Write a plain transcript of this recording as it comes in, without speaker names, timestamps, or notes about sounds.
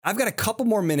I've got a couple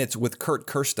more minutes with Kurt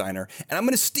Kirsteiner, and I'm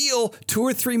going to steal 2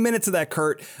 or 3 minutes of that,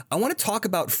 Kurt. I want to talk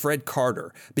about Fred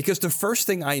Carter, because the first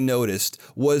thing I noticed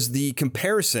was the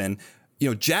comparison.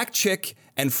 Jack Chick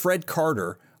and Fred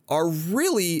Carter are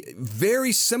really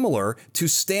very similar to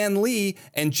Stan Lee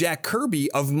and Jack Kirby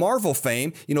of Marvel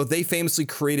fame. They famously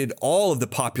created all of the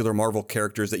popular Marvel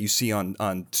characters that you see on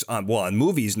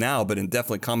movies now, but in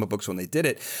definitely comic books when they did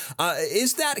it.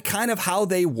 Is that kind of how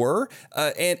they were?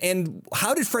 And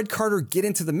how did Fred Carter get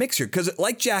into the mix here? Because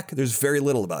like Jack, there's very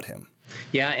little about him.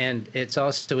 Yeah, and it's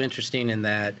also interesting in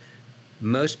that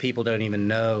most people don't even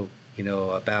know,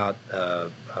 about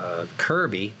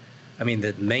Kirby. I mean,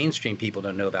 the mainstream people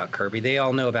don't know about Kirby. They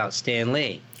all know about Stan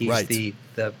Lee. He's right. the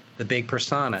big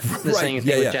persona. The right. same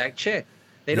thing with Jack Chick.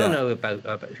 They don't know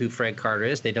about who Fred Carter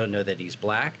is. They don't know that he's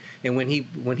black. And when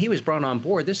he was brought on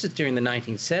board, this is during the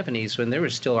 1970s when there were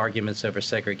still arguments over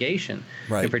segregation.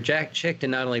 Right. And for Jack Chick to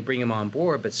not only bring him on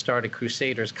board, but start a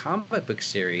Crusaders comic book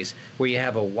series where you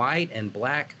have a white and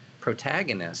black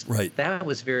protagonist. Right. That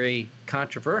was very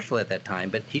controversial at that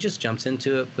time. But he just jumps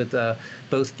into it with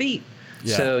both feet.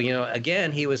 Yeah. So,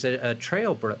 again, he was a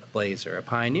trailblazer, a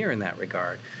pioneer in that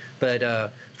regard.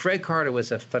 But Fred Carter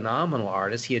was a phenomenal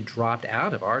artist. He had dropped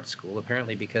out of art school,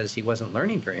 apparently because he wasn't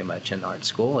learning very much in art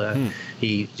school.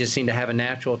 He just seemed to have a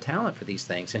natural talent for these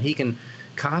things. And he can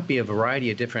copy a variety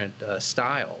of different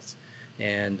styles.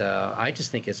 And I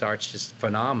just think his art's just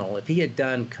phenomenal. If he had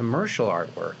done commercial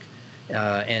artwork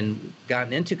and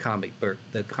gotten into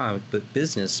the comic book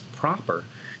business proper,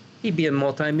 he'd be a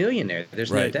multimillionaire.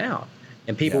 There's no doubt.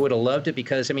 And people would have loved it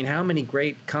because, how many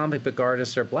great comic book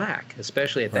artists are black,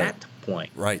 especially at that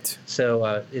point? Right.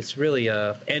 So it's really,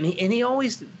 and he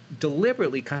always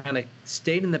deliberately kind of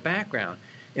stayed in the background.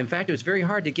 In fact, it was very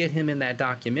hard to get him in that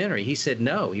documentary. He said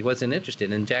no, he wasn't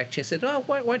interested. And Jack Chick said,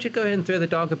 why don't you go ahead and throw the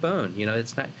dog a bone?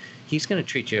 It's not, he's going to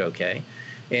treat you okay.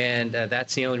 And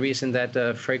that's the only reason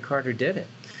that Fred Carter did it.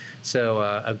 So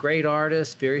a great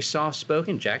artist, very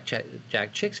soft-spoken. Jack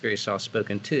Chick's very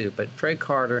soft-spoken too, but Fred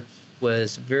Carter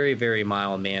was very, very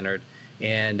mild-mannered,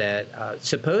 and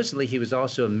supposedly he was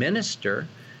also a minister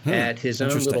at his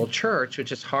own little church,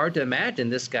 which is hard to imagine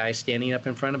this guy standing up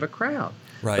in front of a crowd.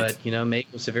 Right. But, maybe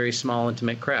it was a very small,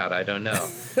 intimate crowd. I don't know.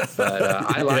 But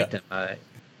I liked him.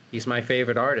 He's my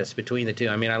favorite artist between the two.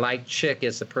 I like Chick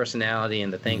as the personality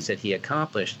and the things that he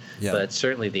accomplished, but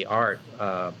certainly the art,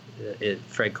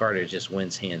 Fred Carter just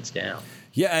wins hands down.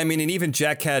 Yeah, and even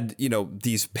Jack had,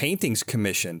 these paintings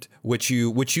commissioned, which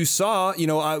you saw.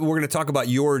 We're going to talk about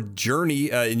your journey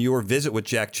and your visit with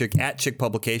Jack Chick at Chick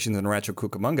Publications in Rancho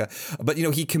Cucamonga. But,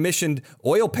 he commissioned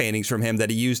oil paintings from him that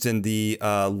he used in the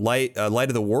Light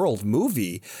of the World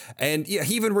movie. And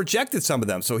he even rejected some of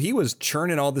them. So he was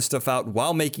churning all this stuff out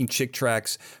while making Chick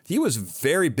tracks. He was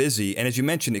very busy. And as you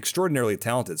mentioned, extraordinarily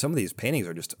talented. Some of these paintings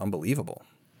are just unbelievable.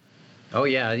 Oh,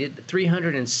 yeah.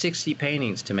 360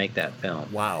 paintings to make that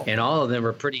film. Wow. And all of them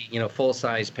were pretty,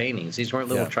 full-size paintings. These weren't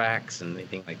little tracks and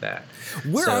anything like that.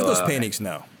 Where are those paintings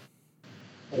now?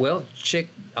 Well,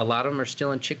 a lot of them are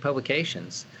still in Chick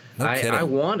Publications. No kidding. I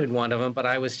wanted one of them, but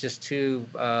I was just too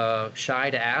shy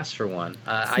to ask for one.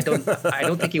 I don't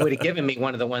think he would have given me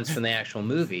one of the ones from the actual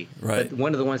movie. Right. But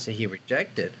one of the ones that he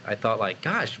rejected, I thought, like,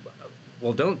 gosh,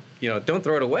 well, don't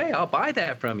throw it away. I'll buy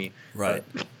that from you. Right.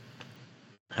 But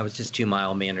I was just too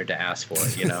mild-mannered to ask for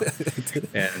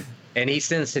it, and he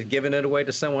since had given it away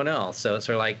to someone else. So it's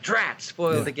sort of like, drat,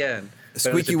 spoiled again.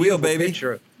 Squeaky wheel, baby.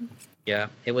 Yeah,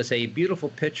 it was a beautiful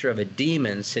picture of a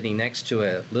demon sitting next to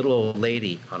a little old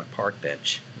lady on a park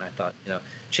bench. And I thought,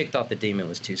 Chick thought the demon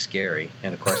was too scary.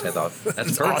 And, of course, I thought,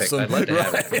 that's perfect. Awesome. I'd love to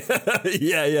have it.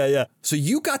 Yeah. So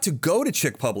you got to go to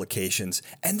Chick Publications,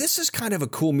 and this is kind of a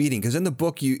cool meeting because in the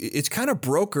book, it's kind of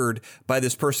brokered by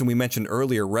this person we mentioned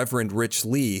earlier, Reverend Rich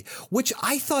Lee, which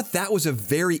I thought that was a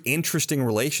very interesting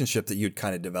relationship that you'd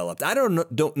kind of developed. I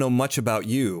don't know much about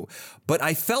you, but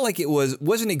I felt like it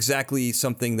wasn't exactly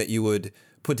something that you would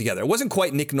put together. It wasn't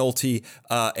quite Nick Nolte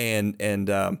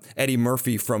and Eddie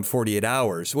Murphy from 48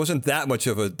 Hours. It wasn't that much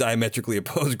of a diametrically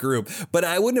opposed group, but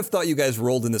I wouldn't have thought you guys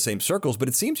rolled in the same circles, but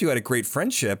it seems you had a great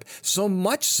friendship, so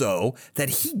much so that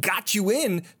he got you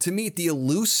in to meet the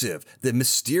elusive, the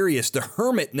mysterious, the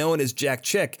hermit known as Jack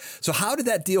Chick. So how did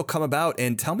that deal come about?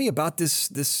 And tell me about this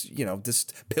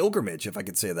pilgrimage, if I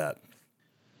could say that.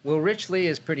 Well, Rich Lee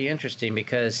is pretty interesting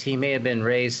because he may have been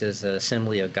raised as an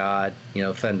Assembly of God,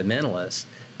 fundamentalist,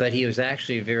 but he was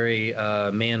actually a very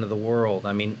man of the world.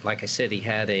 I mean, like I said, he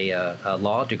had a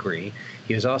law degree.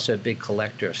 He was also a big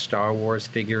collector of Star Wars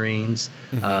figurines.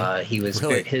 Mm-hmm. He was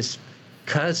really? His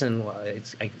cousin,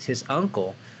 his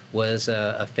uncle, was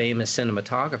a famous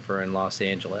cinematographer in Los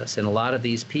Angeles, and a lot of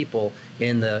these people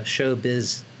in the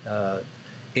showbiz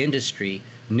industry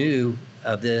knew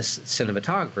of this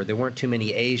cinematographer. There weren't too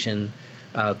many Asian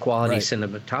quality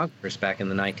cinematographers back in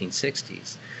the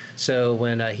 1960s. So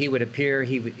when he would appear,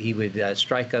 he would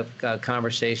strike up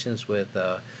conversations with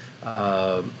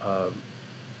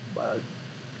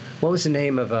what was the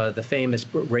name of the famous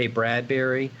Ray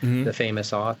Bradbury, the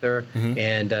famous author,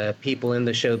 and people in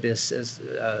the show business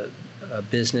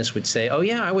would say, "Oh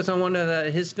yeah, I was on one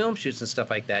of his film shoots and stuff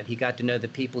like that." He got to know the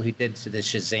people who did the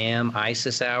Shazam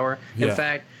ISIS Hour. In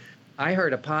fact, I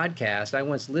heard a podcast. I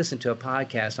once listened to a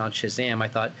podcast on Shazam. I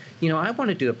thought, I want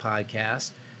to do a podcast,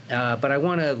 but I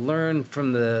want to learn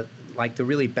from the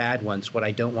really bad ones what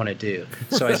I don't want to do.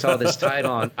 So I saw this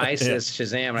title on ISIS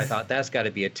Shazam, and I thought that's got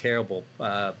to be a terrible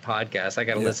podcast. I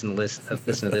got to listen to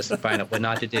this and find out what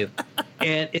not to do.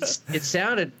 And it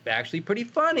sounded actually pretty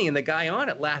funny, and the guy on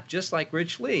it laughed just like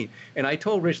Rich Lee. And I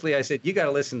told Rich Lee, I said, "You got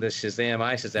to listen to Shazam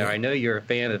ISIS Hour. I know you're a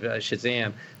fan of Shazam."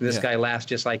 And this guy laughs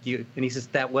just like you, and he says,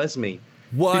 "That was me."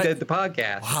 What? Who did the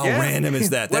podcast? How random is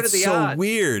that? That's so odds?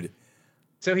 Weird.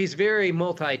 So he's very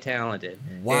multi-talented.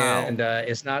 Wow. And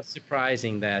it's not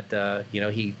surprising that,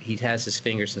 he has his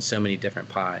fingers in so many different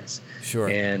pies. Sure.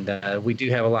 And we do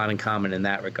have a lot in common in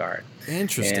that regard.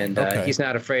 Interesting. And he's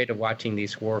not afraid of watching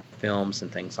these horror films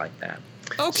and things like that.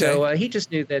 Okay. So he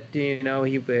just knew that,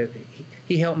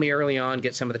 he helped me early on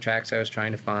get some of the tracks I was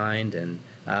trying to find, and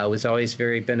was always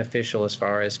very beneficial as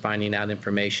far as finding out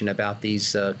information about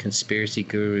these conspiracy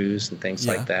gurus and things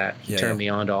like that. He turned me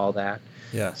on to all that.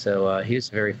 Yeah. So he was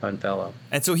a very fun fellow.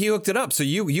 And so he hooked it up. So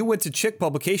you went to Chick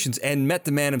Publications and met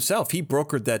the man himself. He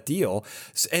brokered that deal.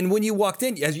 And when you walked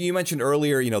in, as you mentioned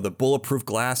earlier, the bulletproof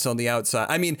glass on the outside.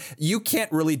 I mean, you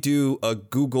can't really do a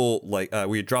Google,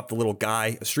 where you drop the little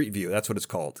guy, a street view. That's what it's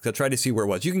called. I tried to see where it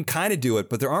was. You can kind of do it,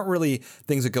 but there aren't really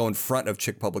things that go in front of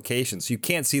Chick Publications. So you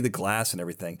can't see the glass and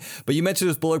everything. But you mentioned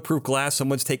this bulletproof glass.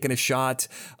 Someone's taking a shot.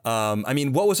 I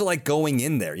mean, what was it like going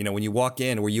in there? When you walk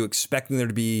in, were you expecting there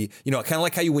to be, kind of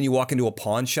like how when you walk into a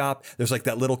pawn shop, there's like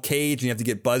that little cage and you have to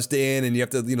get buzzed in and you have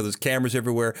to, there's cameras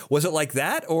everywhere. Was it like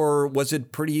that, or was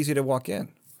it pretty easy to walk in?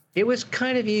 It was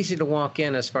kind of easy to walk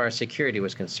in as far as security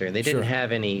was concerned. They didn't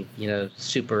have any,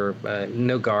 super,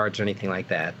 no guards or anything like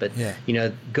that. But,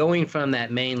 going from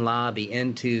that main lobby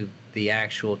into the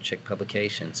actual Chick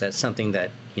Publications, that's something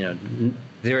that,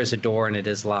 there is a door and it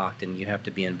is locked and you have to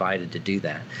be invited to do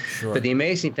that. Sure. But the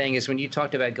amazing thing is when you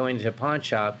talked about going to a pawn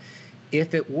shop,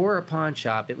 if it were a pawn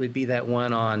shop, it would be that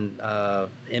one on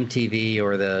MTV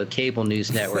or the cable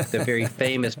news network, the very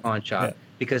famous pawn shop,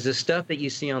 because the stuff that you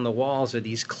see on the walls are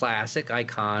these classic,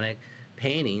 iconic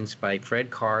paintings by Fred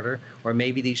Carter, or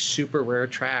maybe these super rare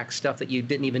tracks, stuff that you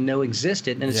didn't even know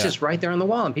existed, and it's just right there on the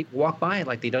wall, and people walk by it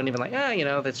like they don't even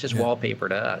that's just wallpaper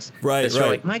to us. Right, it's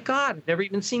like, my God, I've never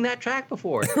even seen that track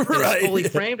before. It's fully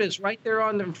framed. It's right there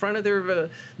in front of their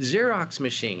Xerox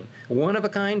machine. One of a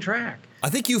kind track. I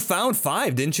think you found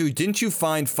 5, didn't you? Didn't you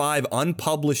find 5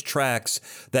 unpublished tracks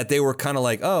that they were kind of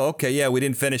like, oh, okay, yeah, we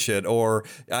didn't finish it? Or,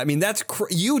 I mean,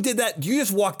 you did that. You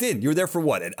just walked in. You were there for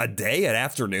what, a day, an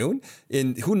afternoon?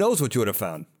 And who knows what you would have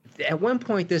found? At one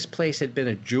point, this place had been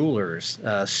a jeweler's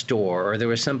store, or there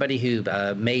was somebody who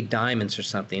made diamonds or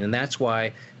something, and that's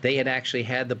why they had actually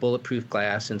had the bulletproof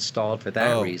glass installed for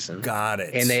that reason. Got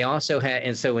it. And they also had,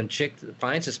 and so when Chick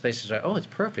finds this place, it's like, oh, it's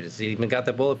perfect. It's even got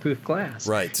the bulletproof glass.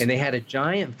 Right. And they had a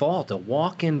giant vault, a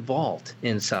walk-in vault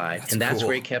inside, that's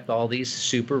where he kept all these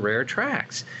super rare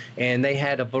tracks. And they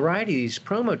had a variety of these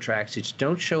promo tracks which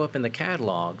don't show up in the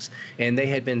catalogs, and they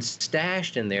had been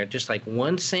stashed in there, just like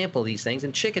one sample of these things,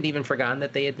 and Chick had even forgotten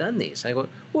that they had done these. I go,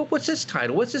 well, what's this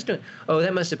title? What's this doing? Oh,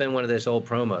 that must have been one of those old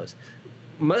promos.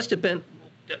 Must have been.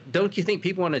 Don't you think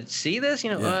people want to see this?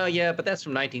 Oh, yeah, but that's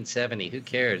from 1970. Who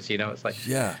cares? It's like,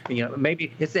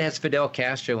 maybe it has Fidel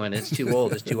Castro in it. It's too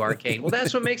old. It's too arcade. Well,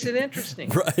 that's what makes it interesting.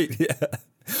 Right, yeah.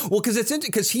 Well, because it's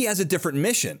interesting because he has a different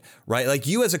mission, right? Like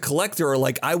you as a collector are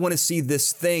like, I want to see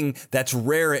this thing that's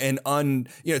rare and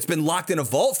it's been locked in a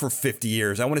vault for 50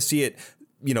 years. I want to see it,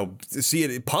 see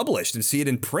it published and see it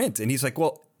in print. And he's like,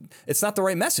 well, it's not the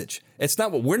right message. It's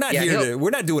not what we're not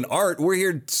we're not doing art. We're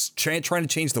here trying to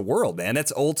change the world, man.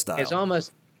 That's old style.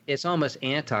 It's almost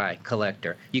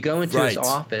anti-collector. You go into his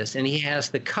office and he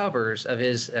has the covers of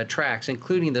his tracks,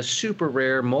 including the super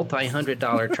rare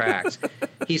multi-$100 tracks.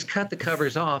 He's cut the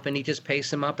covers off and he just pastes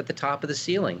them up at the top of the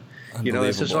ceiling.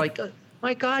 It's just like,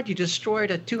 my God, you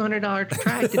destroyed a $200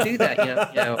 track to do that.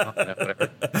 Whatever.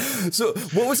 So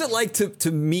what was it like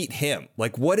to meet him?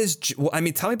 Like,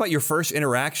 tell me about your first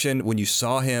interaction when you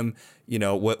saw him, You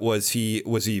know, what was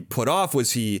he put off?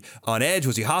 Was he on edge?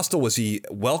 Was he hostile? Was he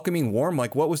welcoming, warm?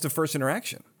 Like, what was the first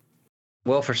interaction?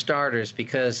 Well, for starters,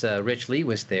 because Rich Lee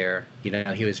was there, you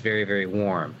know, he was very, very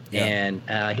warm. Yeah.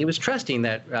 And he was trusting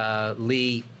that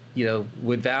Lee, you know,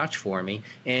 would vouch for me.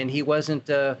 And he wasn't,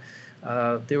 there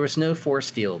was no force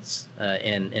fields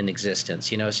in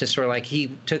existence. You know, it's just sort of like he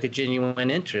took a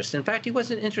genuine interest. In fact, he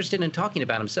wasn't interested in talking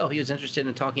about himself. He was interested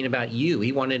in talking about you.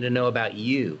 He wanted to know about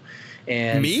you.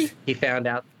 And me? He found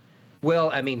out.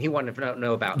 Well, I mean, he wanted to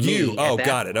know about you. me. Oh,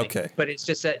 got it. Okay. But it's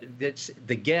just that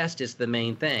the guest is the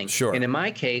main thing. Sure. And in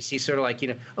my case, he's sort of like, you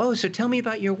know, oh, so tell me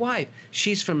about your wife.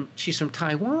 She's from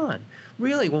Taiwan.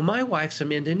 Really? Well, my wife's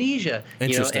from Indonesia.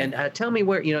 Interesting. You know, and tell me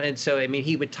where, you know, and so, I mean,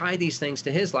 he would tie these things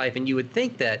to his life, and you would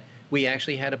think that we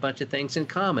actually had a bunch of things in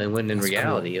common, when in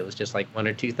reality, It was just like one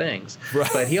or two things. Right.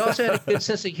 But he also had a good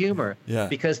sense of humor. Yeah.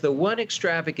 Because the one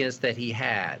extravagance that he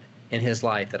had in his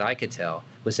life that I could tell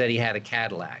was that he had a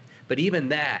Cadillac. But even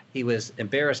that, he was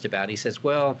embarrassed about. He says,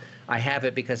 well, I have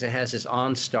it because it has this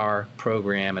OnStar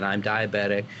program, and I'm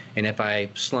diabetic, and if I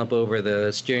slump over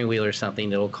the steering wheel or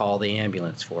something, it'll call the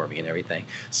ambulance for me and everything.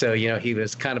 So, you know, he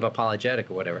was kind of apologetic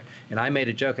or whatever. And I made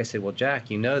a joke. I said, well, Jack,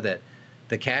 you know that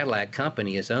the Cadillac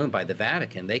company is owned by the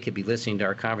Vatican. They could be listening to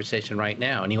our conversation right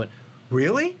now. And he went,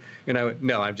 really? And I went,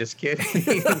 no, I'm just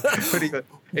kidding.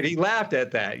 And he laughed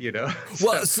at that, you know.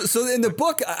 Well, so in the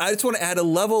book, I just want to add a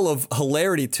level of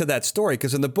hilarity to that story,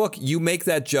 because in the book, you make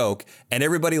that joke and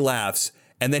everybody laughs,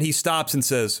 and then he stops and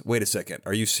says, wait a second,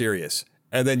 are you serious?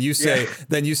 And then you say,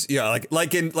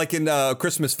 like in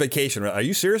Christmas Vacation, right? Are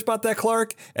you serious about that,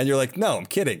 Clark? And you're like, no, I'm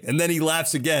kidding. And then he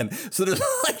laughs again. So there's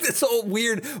like this whole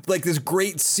weird, like this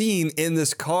great scene in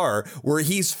this car where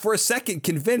he's for a second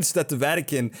convinced that the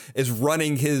Vatican is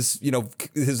running his, you know,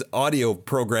 his audio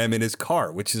program in his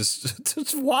car, which is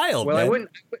just wild. Well, man.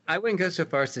 I wouldn't go so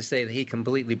far as to say that he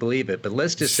completely believe it, but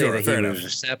let's just say that he was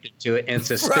receptive to it and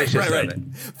suspicious right. of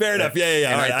it. Fair enough.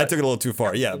 Yeah. All right. I took it a little too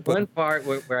far. Yeah. But one part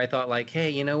where I thought, like, hey,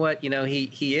 you know what? You know,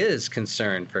 he is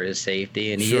concerned for his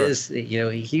safety, and he is, you know,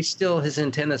 he's still, his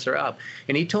antennas are up.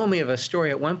 And he told me of a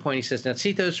story at one point. He says, now,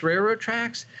 see those railroad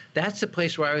tracks? That's the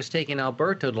place where I was taking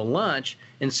Alberto to lunch,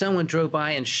 and someone drove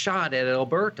by and shot at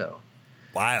Alberto.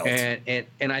 Wild.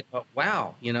 And I thought,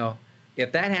 wow, you know,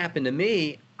 if that happened to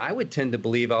me, I would tend to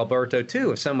believe Alberto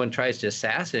too. If someone tries to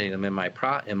assassinate him in my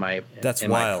my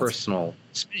personal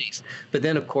space. But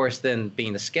then, of course,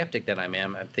 being the skeptic that I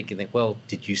am, I'm thinking, well,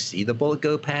 did you see the bullet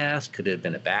go past? Could it have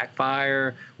been a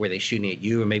backfire? Were they shooting at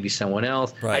you or maybe someone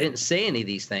else? Right. I didn't say any of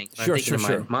these things. I'm thinking in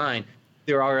my mind,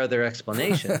 there are other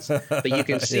explanations. But you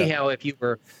can see how if you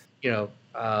were, you know,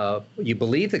 you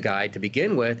believe the guy to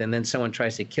begin with, and then someone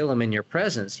tries to kill him in your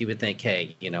presence, you would think,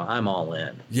 hey, you know, I'm all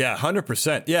in. Yeah,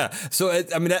 100%. Yeah. So,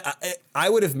 I mean, I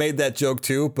would have made that joke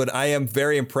too, but I am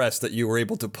very impressed that you were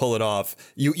able to pull it off.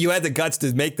 You had the guts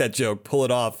to make that joke, pull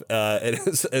it off.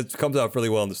 It comes out really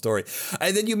well in the story.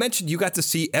 And then you mentioned you got to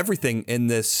see everything in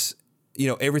this, you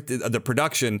know, everything, the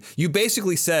production. You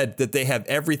basically said that they have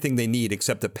everything they need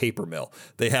except the paper mill.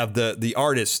 They have the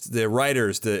artists, the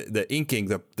writers, the inking,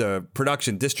 the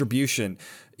production, distribution.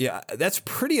 Yeah, that's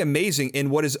pretty amazing in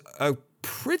what is a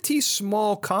pretty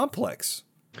small complex.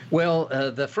 Well,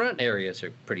 the front areas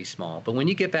are pretty small, but when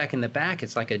you get back in the back,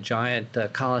 it's like a giant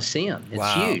coliseum.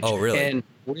 It's huge. Oh, really? And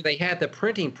where they had the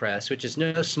printing press, which is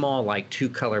no small, like,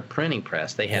 two-color printing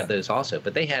press, they have those also.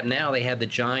 But they have the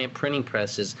giant printing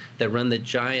presses that run the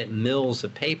giant mills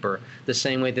of paper the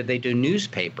same way that they do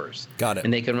newspapers. Got it.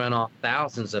 And they can run off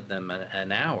thousands of them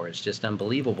an hour. It's just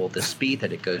unbelievable, the speed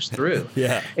that it goes through.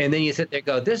 Yeah. And then you sit there and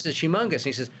go, this is humongous. And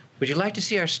he says, would you like to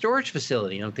see our storage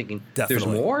facility? And I'm thinking, definitely.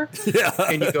 There's more? Yeah.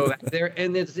 And you go back there,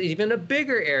 and it's even a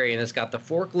bigger area, and it's got the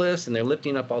forklifts, and they're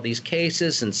lifting up all these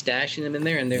cases and stashing them in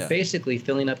there, and they're basically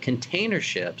filling up container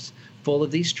ships full of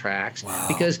these tracks. Wow.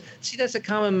 Because, see, that's a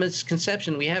common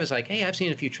misconception we have. Is like, hey, I've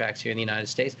seen a few tracks here in the United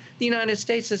States. The United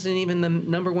States isn't even the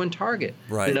number one target.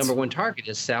 Right. The number one target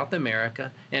is South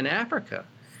America and Africa.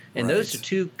 And those are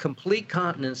two complete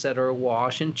continents that are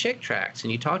awash in chick tracts.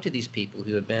 And you talk to these people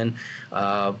who have been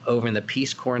over in the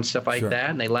Peace Corps and stuff like that,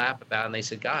 and they laugh about it, and they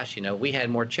said, gosh, you know, we had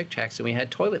more chick tracts than we had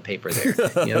toilet paper there.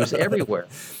 You know, it was everywhere.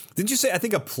 Didn't you say, I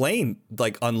think a plane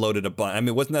like unloaded a bunch? I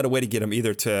mean, wasn't that a way to get them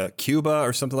either to Cuba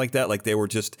or something like that? Like they were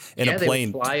just in a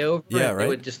plane. They would fly over. Yeah, right. They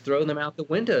would just throw them out the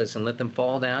windows and let them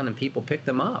fall down, and people pick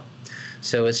them up.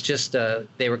 So it's just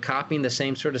they were copying the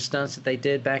same sort of stunts that they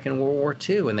did back in World War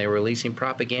II, and they were releasing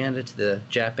propaganda to the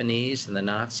Japanese and the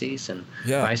Nazis and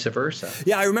vice versa.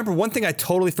 Yeah, I remember one thing I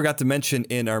totally forgot to mention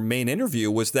in our main interview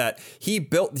was that he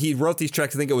wrote these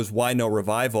tracks, I think it was Why No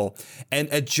Revival, and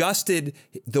adjusted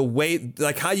the way,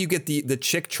 like how you get the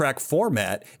Chick track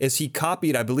format is he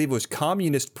copied, I believe it was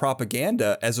communist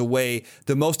propaganda as a way,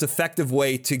 the most effective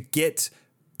way to get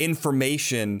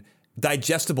information,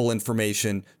 digestible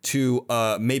information to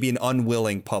maybe an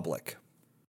unwilling public.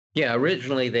 Yeah,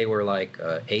 originally they were like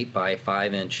 8 by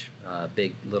 5 inch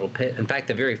big little pit. In fact,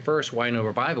 the very first Why No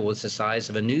Revival was the size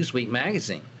of a Newsweek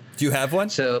magazine. Do you have one?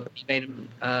 So he made,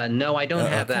 no, I don't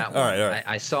have that one. All right.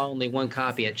 I saw only one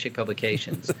copy at Chick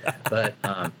Publications, but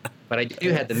I do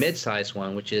have the mid-size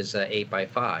one, which is 8 by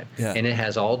 5, and it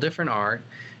has all different art,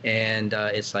 and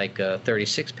it's like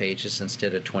 36 pages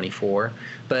instead of 24.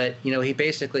 But he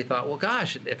basically thought, well,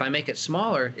 gosh, if I make it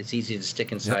smaller, it's easy to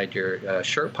stick inside your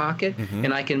shirt pocket,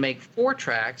 and I can make 4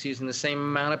 tracks using the same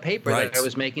amount of paper that I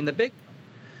was making the big.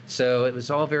 So it was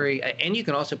all very, and you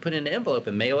can also put it in an envelope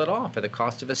and mail it off for the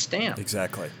cost of a stamp.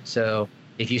 Exactly. So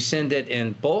if you send it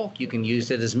in bulk, you can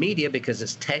use it as media because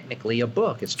it's technically a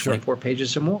book. It's 24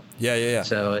 pages or more. Yeah.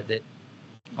 So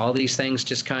all these things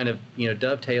just kind of,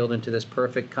 dovetailed into this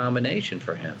perfect combination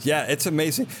for him. Yeah, it's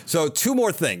amazing. So 2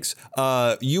 more things.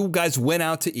 You guys went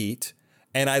out to eat,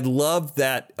 and I love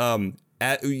that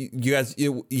you guys,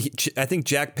 I think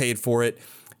Jack paid for it.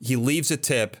 He leaves a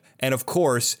tip, and of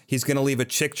course, he's going to leave a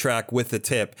Chick track with the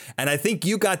tip. And I think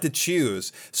you got to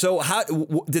choose. So how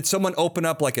did someone open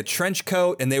up like a trench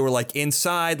coat and they were like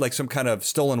inside, like some kind of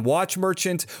stolen watch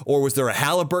merchant? Or was there a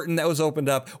Halliburton that was opened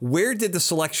up? Where did the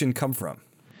selection come from?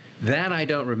 That I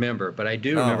don't remember, but I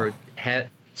do remember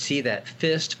see that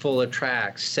fist full of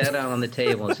tracks set out on the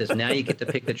table and says, now you get to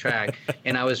pick the track.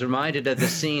 And I was reminded of the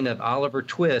scene of Oliver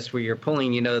Twist where you're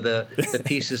pulling, the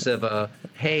pieces of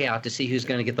hay out to see who's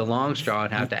going to get the long straw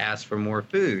and have to ask for more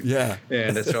food. Yeah.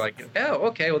 And it's sort of like, oh,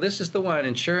 okay, well, this is the one.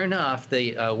 And sure enough,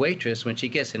 the waitress, when she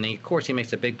gets in, of course, he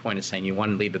makes a big point of saying you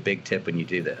want to leave a big tip when you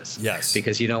do this. Yes.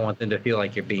 Because you don't want them to feel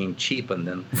like you're being cheap on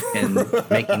them and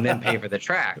making them pay for the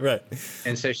track. Right.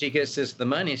 And so she gets the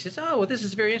money and she says, oh, well, this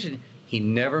is very interesting. He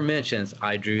never mentions,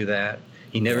 I drew that.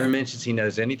 He never mentions he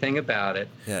knows anything about it.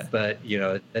 Yeah. But,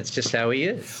 that's just how he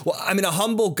is. Well, I mean, a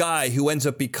humble guy who ends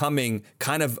up becoming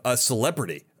kind of a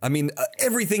celebrity. I mean,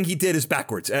 everything he did is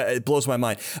backwards. It blows my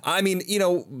mind. I mean,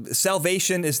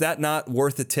 salvation, is that not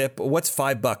worth a tip? What's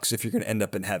 $5 if you're going to end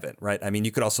up in heaven, right? I mean,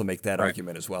 you could also make that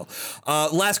argument as well.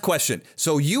 Last question.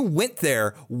 So you went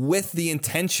there with the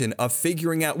intention of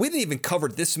figuring out, we didn't even cover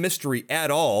this mystery at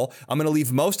all. I'm going to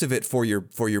leave most of it for your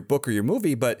book or your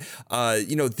movie, but,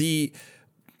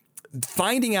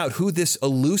 finding out who this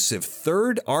elusive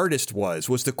third artist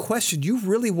was the question you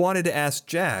really wanted to ask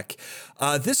Jack.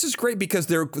 This is great because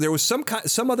there was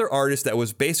some other artist that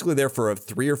was basically there for a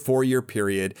 3 or 4 year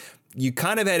period. You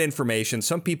kind of had information.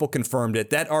 Some people confirmed it.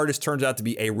 That artist turns out to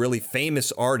be a really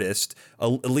famous artist,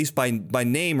 at least by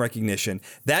name recognition.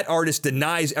 That artist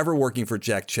denies ever working for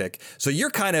Jack Chick. So you're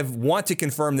kind of want to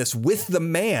confirm this with the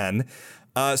man.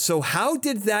 So how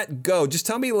did that go? Just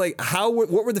tell me, what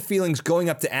were the feelings going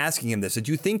up to asking him this? Did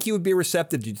you think he would be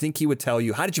receptive? Did you think he would tell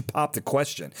you? How did you pop the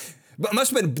question? But it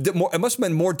must have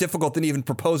been more difficult than even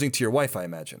proposing to your wife, I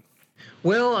imagine.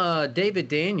 Well, David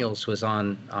Daniels was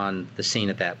on the scene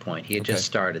at that point. He had just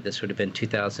started. This would have been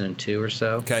 2002 or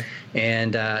so. Okay.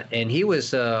 And he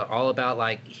was all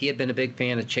about, he had been a big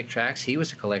fan of Chick tracks. He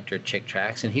was a collector of Chick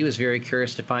tracks, and he was very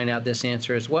curious to find out this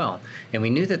answer as well. And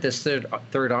we knew that this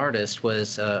third artist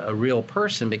was a real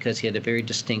person because he had a very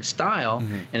distinct style,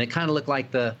 and it kind of looked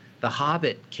like the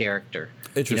Hobbit character.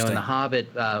 Interesting. In the Hobbit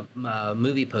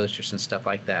movie posters and stuff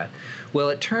like that. Well,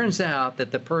 it turns out that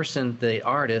the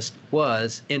artist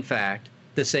was, in fact,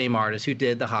 the same artist who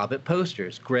did the Hobbit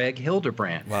posters, Greg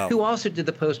Hildebrand, who also did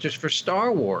the posters for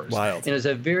Star Wars. Wild. And is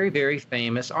a very, very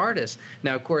famous artist.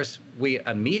 Now, of course, we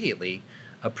immediately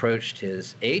approached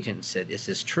his agent and said, is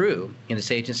this true? And his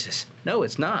agent says, no,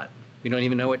 it's not. We don't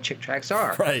even know what Chick tracks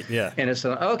are. Right, yeah. And it's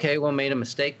okay, well, made a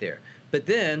mistake there. But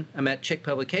then I'm at Chick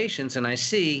Publications and I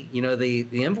see, the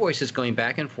invoices going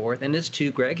back and forth, and it's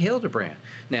to Greg Hildebrand.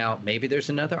 Now, maybe there's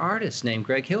another artist named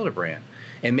Greg Hildebrand,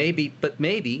 and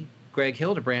maybe Greg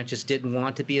Hildebrand just didn't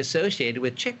want to be associated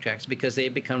with Chick tracks because they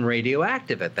had become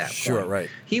radioactive at that point. Sure, right.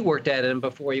 He worked at them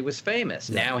before he was famous.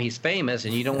 Yeah. Now he's famous,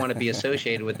 and you don't want to be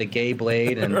associated with the Gay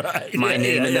Blade and my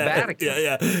name in the Vatican.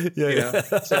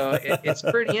 Yeah. So it's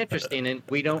pretty interesting, and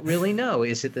we don't really know.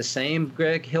 Is it the same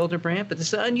Greg Hildebrand? But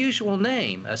it's an unusual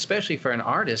name, especially for an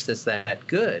artist that's that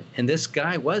good. And this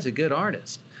guy was a good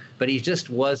artist. but he just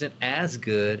wasn't as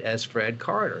good as Fred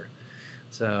Carter.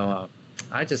 So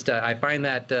I find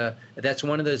that that's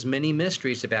one of those many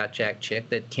mysteries about Jack Chick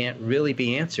that can't really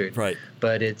be answered. Right.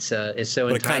 But it's so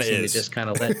enticing to just kind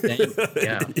of let them.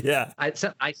 Yeah. Yeah.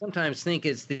 I sometimes think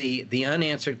it's the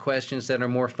unanswered questions that are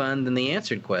more fun than the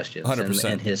answered questions.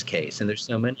 100%. In his case, and there's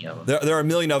so many of them. There are a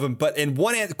million of them, but in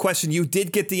one question you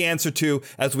did get the answer to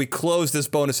as we close this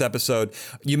bonus episode.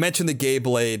 You mentioned the Gay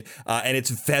Blade, and it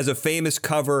has a famous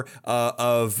cover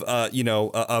of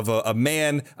a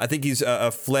man. I think he's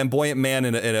a flamboyant man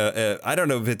in a I don't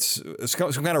know if it's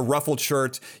some kind of ruffled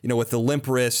shirt, with the limp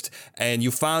wrist, and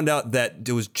you found out that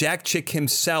it was Jack Chick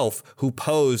himself who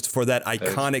posed for that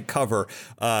iconic cover.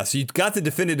 So you got the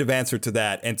definitive answer to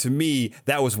that, and to me,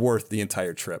 that was worth the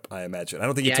entire trip. I imagine. I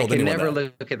don't think you told anyone that. I can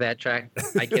never look at that track.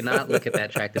 I cannot look at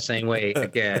that track the same way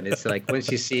again. It's like once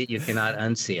you see it, you cannot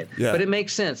unsee it. Yeah. But it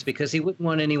makes sense because he wouldn't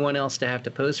want anyone else to have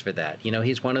to pose for that.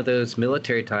 He's one of those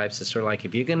military types that's sort of like,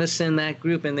 if you're going to send that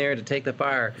group in there to take the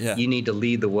fire, you need to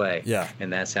lead the way. Yeah.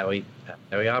 And that's how he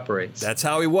operates. That's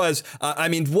how he was.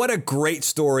 What a great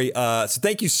story. So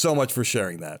thank you so much for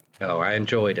sharing that. Oh, I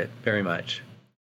enjoyed it very much.